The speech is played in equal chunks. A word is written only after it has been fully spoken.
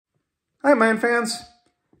Hi, mine fans.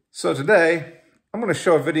 So today, I'm going to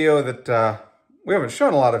show a video that we haven't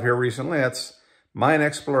shown a lot of here recently. That's mine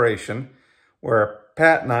exploration, where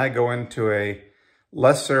Pat and I go into a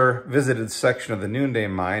lesser visited section of the Noonday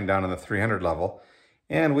Mine down in the 300 level,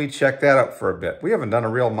 and we check that out for a bit. We haven't done a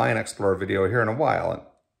real mine explorer video here in a while. And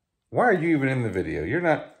why are you even in the video? You're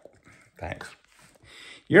not, thanks.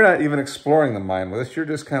 You're not even exploring the mine with us. You're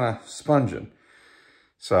just kind of sponging.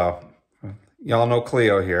 So, y'all know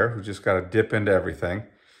Cleo here, who just got to dip into everything.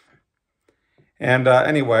 And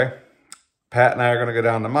anyway, Pat and I are going to go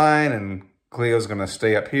down the mine, and Cleo's going to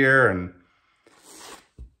stay up here. And,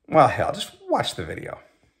 well, hell, just watch the video.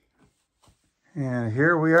 And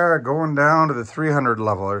here we are going down to the 300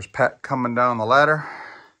 level. There's Pat coming down the ladder.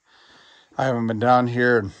 I haven't been down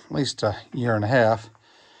here in at least a year and a half.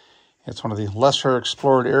 It's one of the lesser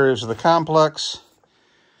explored areas of the complex.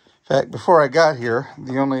 In fact, before I got here,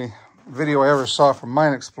 the only video I ever saw from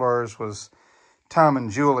mine explorers was Tom and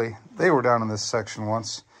Julie. They were down in this section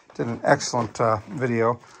once. Did an excellent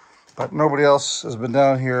video, but nobody else has been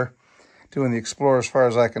down here doing the explorer as far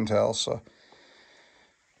as I can tell. So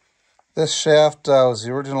this shaft was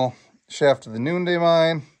the original shaft of the Noonday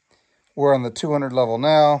Mine. We're on the 200 level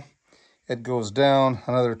now. It goes down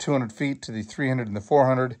another 200 feet to the 300 and the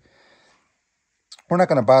 400. We're not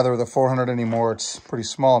going to bother with the 400 anymore. It's pretty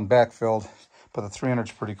small and backfilled, but the 300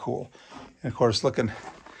 is pretty cool. And of course, looking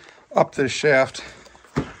up this shaft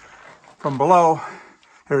from below,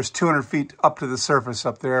 there's 200 feet up to the surface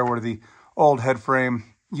up there where the old head frame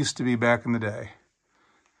used to be back in the day.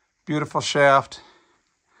 Beautiful shaft.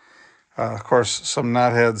 Of course, some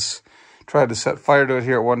knotheads tried to set fire to it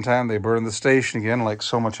here at one time. They burned the station again, like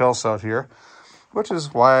so much else out here, which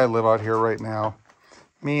is why I live out here right now.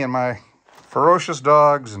 Me and my ferocious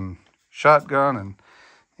dogs and shotgun and,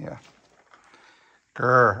 yeah.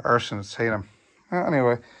 Grr, arsonists hate them. Well,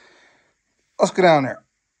 anyway, let's go down there.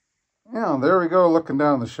 Yeah, there we go, looking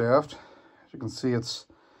down the shaft. As you can see, it's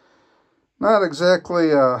not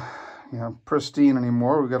exactly pristine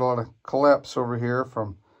anymore. We've got a lot of collapse over here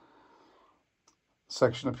from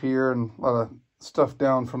section up here and a lot of stuff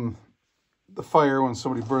down from the fire when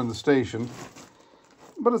somebody burned the station.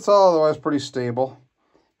 But it's all otherwise pretty stable.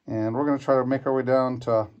 And we're going to try to make our way down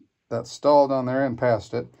to that stall down there and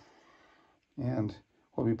past it. And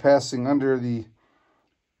we'll be passing under the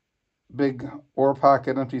big ore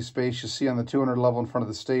pocket empty space you see on the 200 level in front of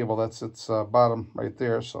the stable. That's its bottom right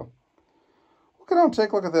there. So we'll go down and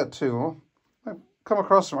take a look at that too. I've come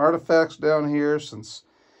across some artifacts down here since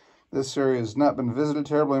this area has not been visited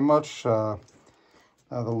terribly much. The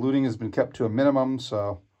looting has been kept to a minimum,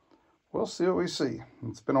 so we'll see what we see.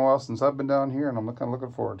 It's been a while since I've been down here, and I'm kind of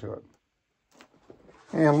looking forward to it.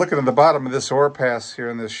 And looking at the bottom of this ore pass here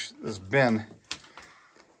in this bin,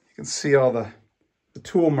 you can see all the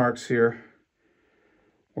tool marks here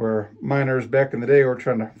where miners back in the day were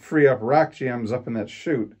trying to free up rock jams up in that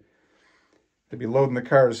chute. They'd be loading the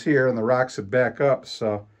cars here, and the rocks would back up,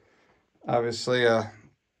 so obviously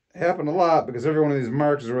happened a lot because every one of these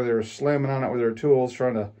marks is where they were slamming on it with their tools,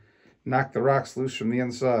 trying to knock the rocks loose from the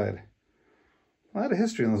inside. A lot of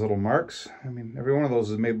history in those little marks. I mean, every one of those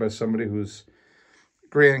is made by somebody whose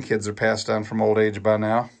grandkids are passed on from old age by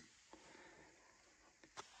now.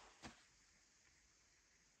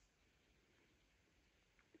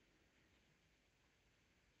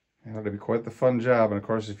 It ought to be quite the fun job. And of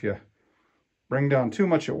course, if you bring down too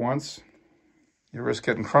much at once, you risk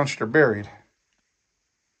getting crunched or buried.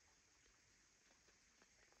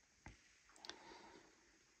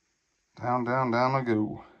 Down, down, down I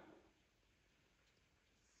go.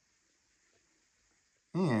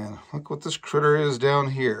 And look what this critter is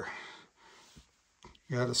down here.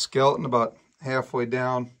 Got a skeleton about halfway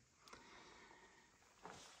down.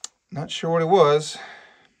 Not sure what it was.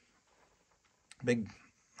 Big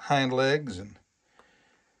hind legs and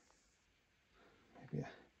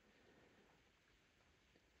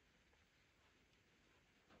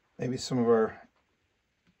maybe some of our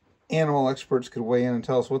animal experts could weigh in and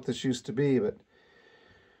tell us what this used to be, but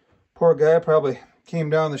poor guy probably came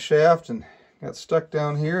down the shaft and got stuck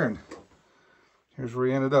down here, and here's where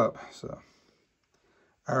he ended up. So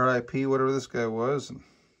RIP, whatever this guy was, and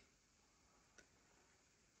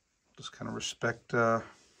just kind of respect as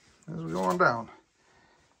we go on down.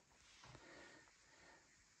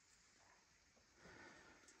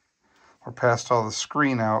 We're past all the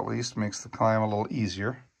screen now, at least makes the climb a little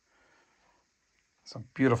easier. Some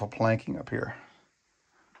beautiful planking up here.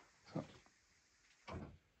 So.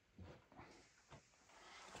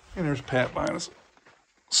 And there's Pat behind us,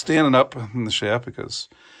 standing up in the shaft because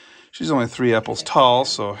she's only 3 apples tall,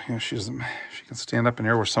 so you know, she can stand up in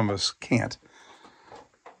here where some of us can't.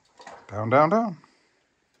 Down, down, down.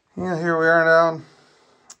 Yeah, here we are down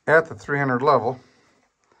at the 300 level.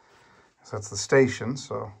 So that's the station,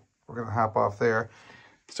 so we're going to hop off there.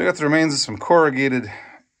 Still got the remains of some corrugated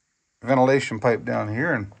ventilation pipe down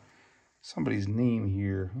here, and somebody's name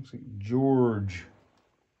here. Looks like George.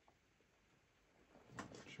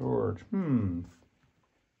 George. If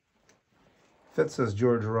that says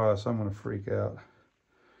George Ross, I'm going to freak out.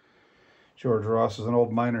 George Ross is an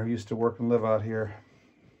old miner who used to work and live out here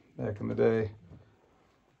back in the day.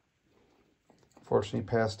 Fortunately, he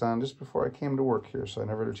passed on just before I came to work here, so I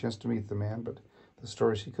never had a chance to meet the man, but the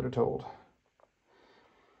stories he could have told.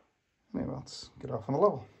 Anyway, let's get off on the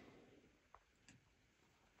level.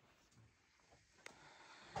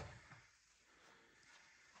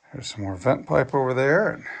 There's some more vent pipe over there,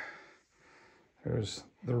 and there's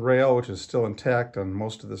the rail, which is still intact on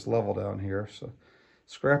most of this level down here. So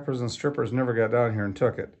scrappers and strippers never got down here and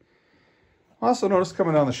took it. I also noticed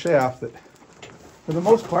coming down the shaft that, for the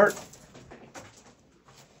most part,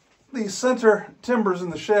 the center timbers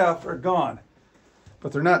in the shaft are gone,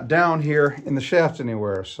 but they're not down here in the shaft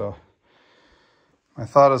anywhere. So my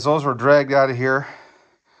thought is those were dragged out of here,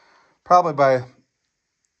 probably by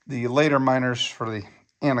the later miners for the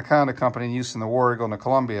Anaconda Company used in the War Eagle and the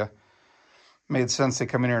Columbia. Made sense they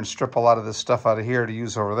come in here and strip a lot of this stuff out of here to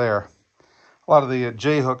use over there. A lot of the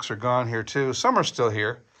J-hooks are gone here too. Some are still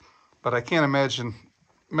here, but I can't imagine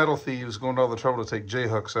metal thieves going to all the trouble to take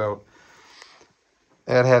J-hooks out.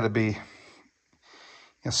 That had to be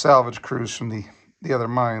salvage crews from the other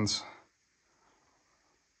mines.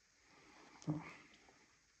 So,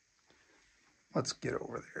 let's get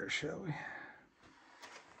over there, shall we?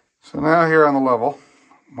 So now here on the level,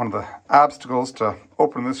 one of the obstacles to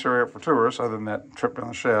open this area up for tourists, other than that trip down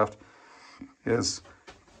the shaft, is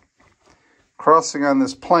crossing on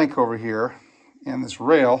this plank over here and this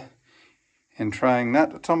rail and trying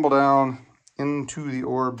not to tumble down into the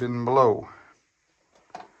ore bin below.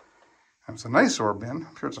 It's a nice ore bin.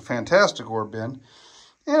 I'm sure it's a fantastic ore bin.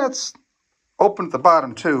 And it's open at the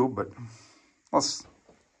bottom too, but let's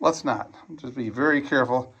not. Just be very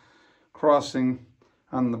careful crossing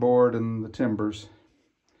on the board and the timbers.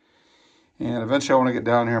 And eventually I want to get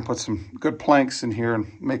down here and put some good planks in here and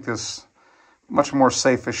make this much more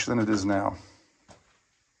safe-ish than it is now.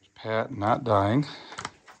 Pat not dying,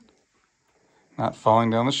 not falling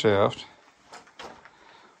down the shaft.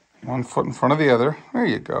 One foot in front of the other. There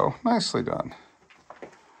you go. Nicely done.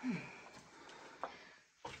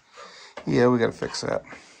 Yeah, we got to fix that.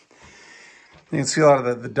 You can see a lot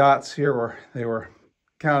of the dots here where they were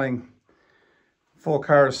counting full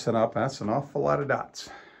cars set up. That's an awful lot of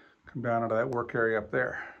dots. Come down into that work area up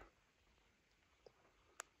there.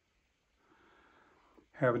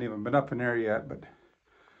 Haven't even been up in there yet, but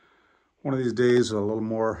one of these days with a little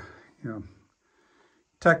more,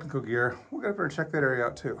 technical gear, we'll get up there and check that area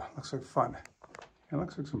out too. Looks like fun. And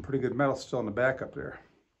looks like some pretty good metal still in the back up there.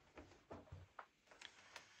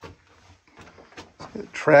 The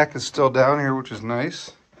track is still down here, which is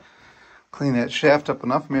nice. Clean that shaft up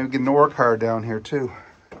enough, maybe get an ore car down here too.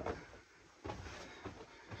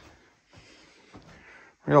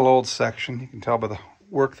 Real old section, you can tell by the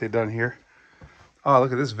work they've done here. Oh,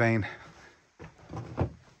 look at this vein.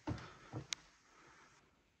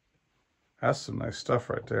 That's some nice stuff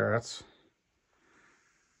right there.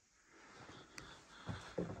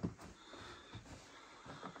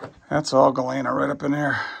 That's all galena right up in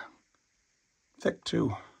there. Thick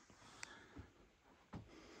too.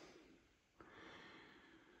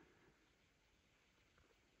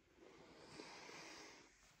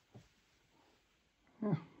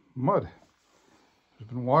 Yeah, mud. There's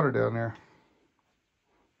been water down there.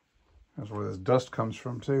 That's where this dust comes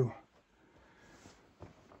from too.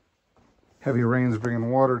 Heavy rains bringing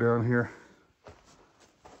water down here.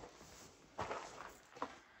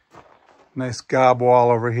 Nice gob wall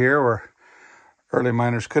over here where early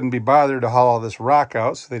miners couldn't be bothered to haul all this rock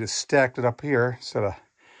out, so they just stacked it up here instead of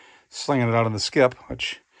slinging it out on the skip,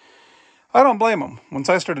 which I don't blame them. Once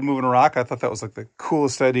I started moving rock, I thought that was like the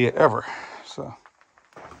coolest idea ever. So,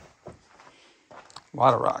 a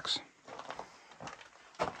lot of rocks.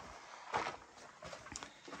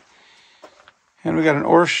 And we got an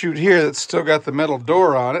ore chute here that's still got the metal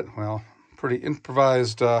door on it. Well, pretty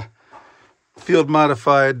improvised,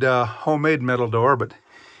 field-modified, homemade metal door, but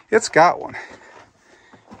it's got one.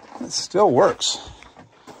 It still works.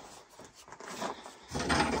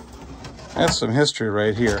 That's some history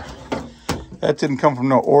right here. That didn't come from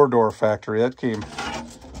no ore door factory. That came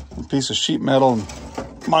from a piece of sheet metal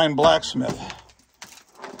and mine blacksmith.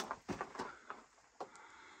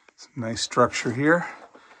 Some nice structure here.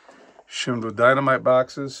 Shimmed with dynamite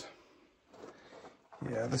boxes.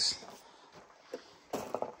 Yeah, this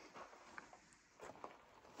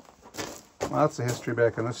Lots of history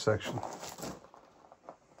back in this section.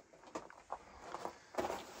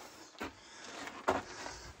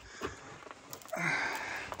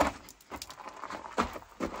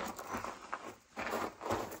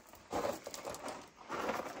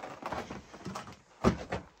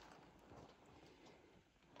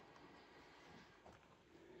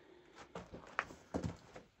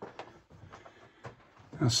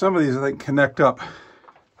 Now some of these I think connect up.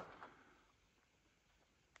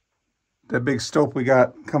 That big stope we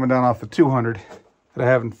got coming down off the 200 that I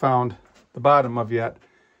haven't found the bottom of yet.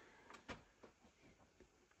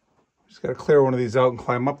 Just got to clear one of these out and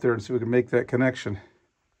climb up there and see if we can make that connection.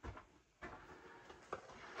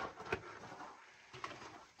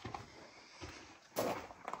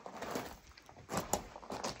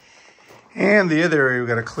 And the other area we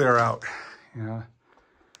got to clear out. You know,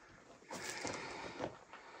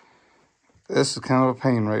 this is kind of a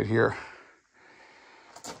pain right here.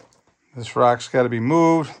 This rock's got to be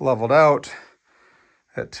moved, leveled out.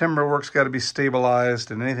 That timber work's got to be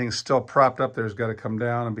stabilized, and anything still propped up there's got to come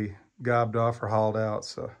down and be gobbed off or hauled out.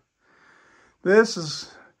 So this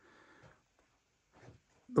is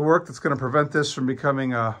the work that's going to prevent this from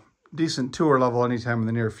becoming a decent tour level anytime in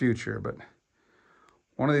the near future. But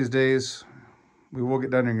one of these days we will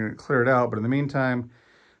get done and clear it out. But in the meantime,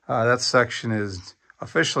 that section is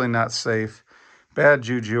officially not safe. Bad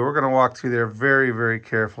juju. We're going to walk through there very, very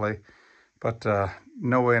carefully. But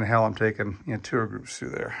no way in hell I'm taking tour groups through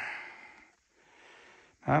there.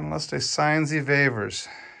 Not unless they sign the waivers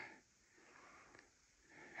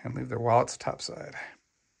and leave their wallets topside,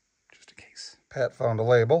 just in case. Pat found a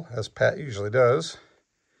label, as Pat usually does.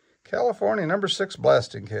 California #6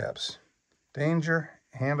 blasting caps. Danger,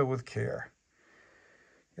 handle with care.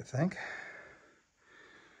 You think?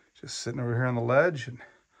 Just sitting over here on the ledge and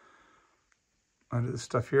under this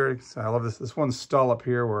stuff here. I love this one stall up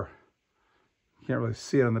here where you can't really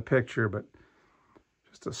see it in the picture, but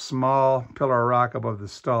just a small pillar of rock above the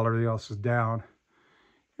stall. Everything else is down.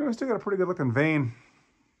 You know, we still got a pretty good looking vein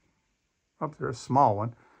up there, a small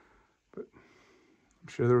one, but I'm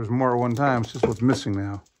sure there was more at one time. It's just what's missing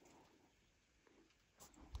now.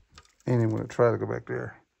 And I'm going to try to go back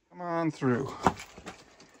there. Come on through.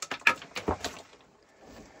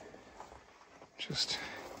 Just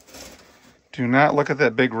do not look at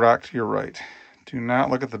that big rock to your right. Do not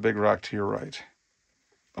look at the big rock to your right.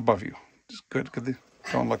 Above you. Just good.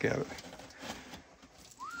 Don't look at it.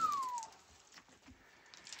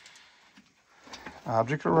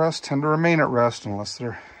 Object at rest tend to remain at rest unless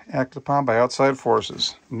they're acted upon by outside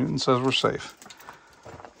forces. Newton says we're safe.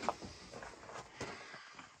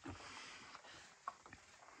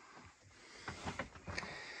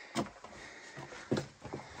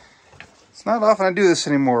 It's not often I do this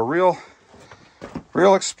anymore. Real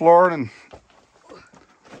exploring in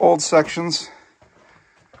old sections.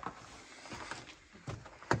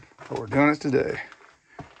 But we're doing it today.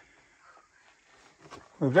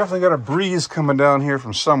 We've definitely got a breeze coming down here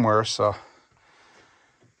from somewhere, so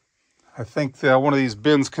I think one of these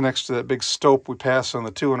bins connects to that big stope we passed on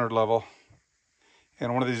the 200 level.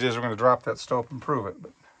 And one of these days we're going to drop that stope and prove it.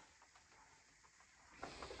 But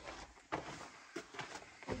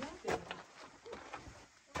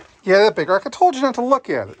yeah, that big rock. I told you not to look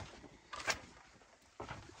at it.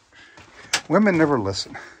 Women never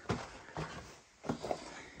listen.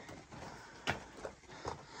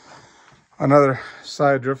 Another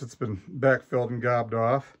side drift that's been backfilled and gobbed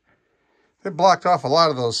off. They blocked off a lot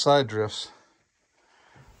of those side drifts.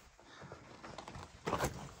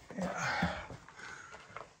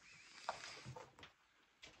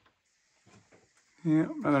 Yeah,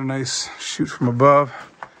 another nice shoot from above.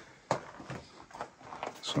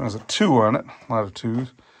 This one has a 2 on it, a lot of 2s.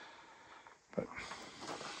 But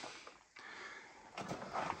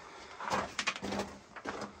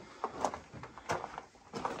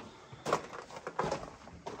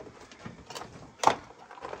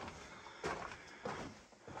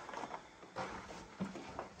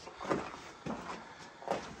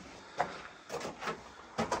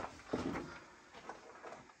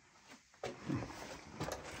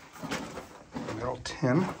Metal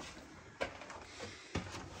tin.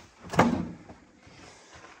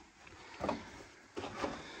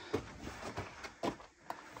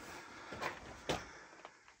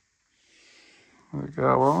 There we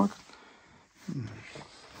go. Well, look.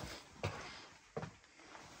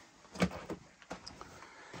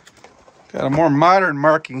 Got a more modern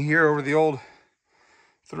marking here over the old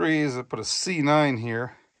 3s. I put a C9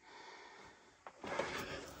 here.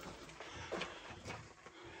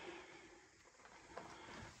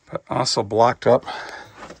 But also blocked up.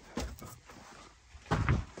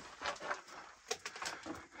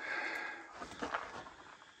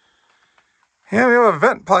 And we have a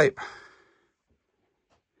vent pipe.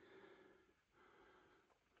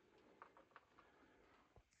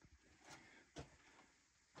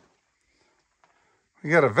 We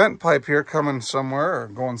got a vent pipe here coming somewhere or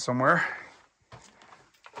going somewhere.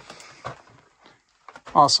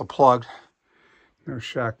 Also plugged. No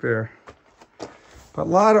shock there. But a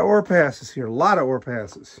lot of ore passes here, a lot of ore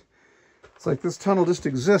passes. It's like this tunnel just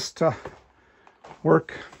exists to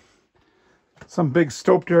work some big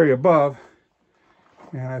stoped area above.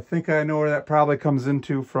 And I think I know where that probably comes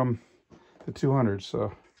into from the 200,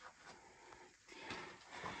 so.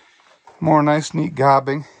 More nice, neat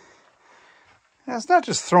gobbing. Yeah, it's not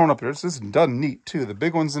just thrown up there, it's just done neat too. The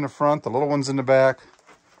big one's in the front, the little one's in the back.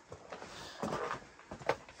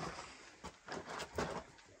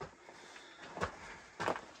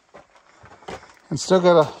 And still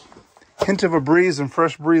got a hint of a breeze and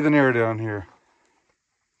fresh breathing air down here.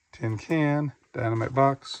 Tin can, dynamite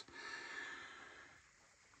box.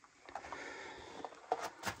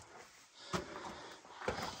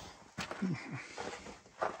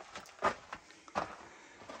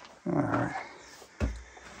 All right.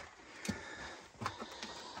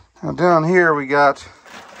 Now down here we got,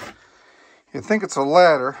 you'd think it's a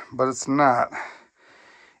ladder, but it's not.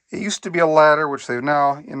 It used to be a ladder, which they've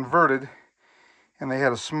now inverted, and they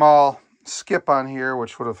had a small skip on here,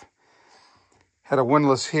 which would have had a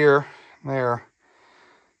windlass here and there.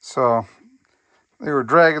 So they were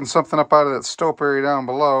dragging something up out of that stope area down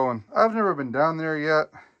below, and I've never been down there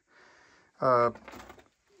yet.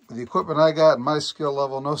 With the equipment I got and my skill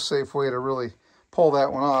level, no safe way to really pull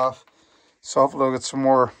that one off. So hopefully I'll get some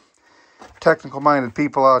more technical-minded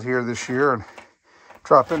people out here this year and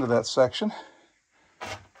drop into that section.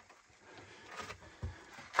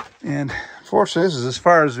 And fortunately, this is as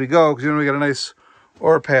far as we go, because we got a nice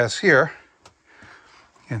ore pass here.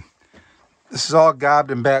 And this is all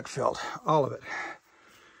gobbed and backfilled, all of it.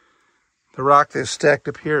 The rock they've stacked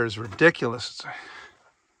up here is ridiculous.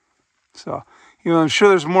 So, you know, I'm sure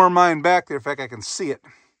there's more mine back there. In fact, I can see it.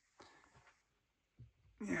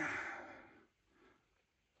 Yeah.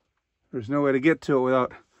 There's no way to get to it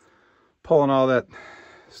without pulling all that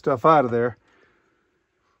stuff out of there.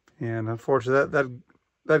 And unfortunately,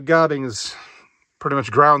 that gobbing is pretty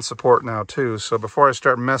much ground support now too. So before I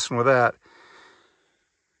start messing with that,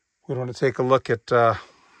 we want to take a look at the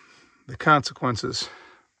consequences.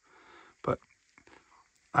 But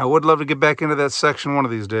I would love to get back into that section one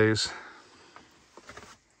of these days.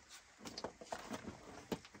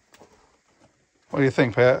 What do you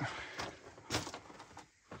think, Pat?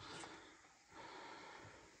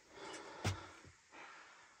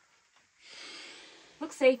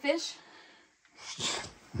 Looks safe-ish.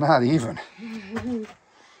 Not even.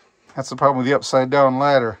 That's the problem with the upside down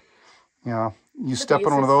ladder. You know, you step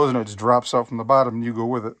on one of those and it just drops out from the bottom and you go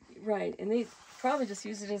with it. Right, and they probably just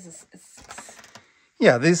use it as a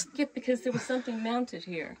yeah, these skip because there was something mounted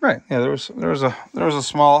here. Right. Yeah, there was a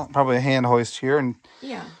small, probably a hand hoist here, and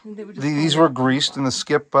yeah, and they were just these were greased, and the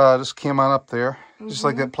skip just came on up there, just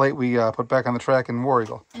like that plate we put back on the track in War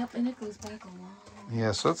Eagle. Yep, and it goes back a long.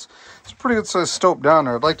 Yeah, so it's a pretty good size stope down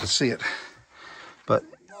there. I'd like to see it, but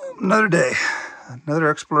another day, another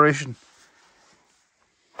exploration.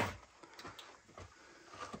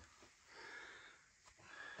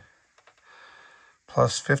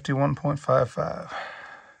 Plus 51.55.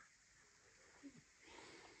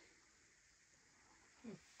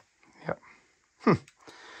 Yep.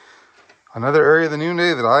 Another area of the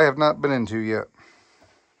Noonday that I have not been into yet.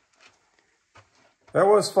 That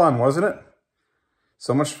was fun, wasn't it?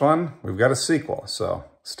 So much fun, we've got a sequel, so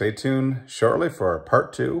stay tuned shortly for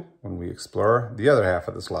part 2 when we explore the other half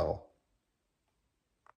of this level.